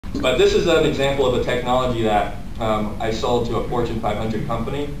But this is an example of a technology that I sold to a Fortune 500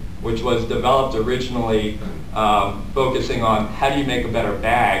 company, which was developed originally focusing on how do you make a better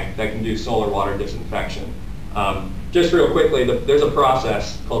bag that can do solar water disinfection. Just real quickly, there's a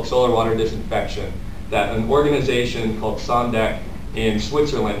process called solar water disinfection that an organization called SODIS in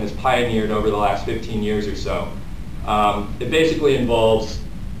Switzerland has pioneered over the last 15 years or so. It basically involves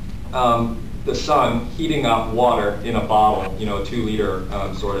the sun heating up water in a bottle, you know, a 2-liter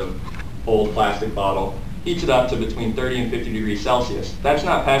sort of old plastic bottle, heats it up to between 30 and 50 degrees Celsius. That's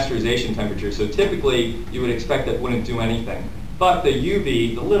not pasteurization temperature, so typically you would expect that wouldn't do anything. But the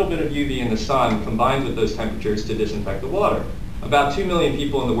UV, the little bit of UV in the sun, combines with those temperatures to disinfect the water. About 2 million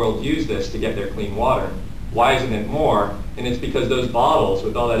people in the world use this to get their clean water. Why isn't it more? And it's because those bottles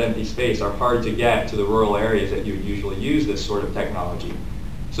with all that empty space are hard to get to the rural areas that you would usually use this sort of technology.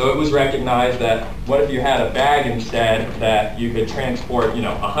 So it was recognized that what if you had a bag instead that you could transport, you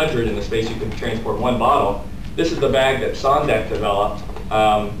know, 100 in the space you could transport 1 bottle. This is the bag that SODIS developed.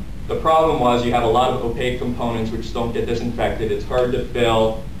 The problem was you have a lot of opaque components which don't get disinfected. It's hard to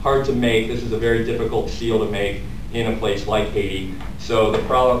fill, hard to make. This is a very difficult seal to make in a place like Haiti. So the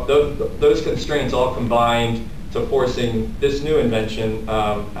problem, those constraints all combined to forcing this new invention,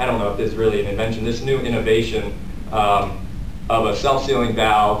 I don't know if this is really an invention, this new innovation of a self-sealing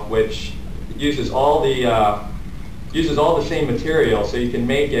valve which uses all the same material, so you can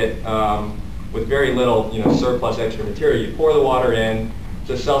make it with very little, you know, surplus extra material. You pour the water in. It's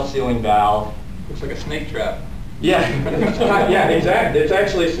a self-sealing valve. Looks like a snake trap. Yeah, yeah, exactly. It's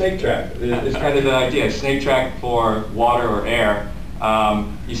actually a snake trap. It's kind of the idea. A snake trap for water or air.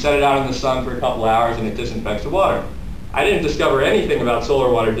 You set it out in the sun for a couple hours and it disinfects the water. I didn't discover anything about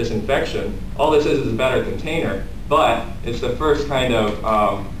solar water disinfection. All this is a better container, but it's the first kind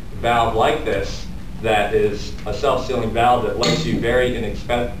of valve like this that is a self-sealing valve that lets you very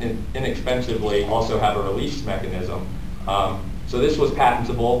inexpensively also have a release mechanism. So this was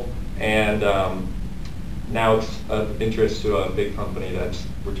patentable, and now it's of interest to a big company that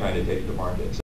we're trying to take to market.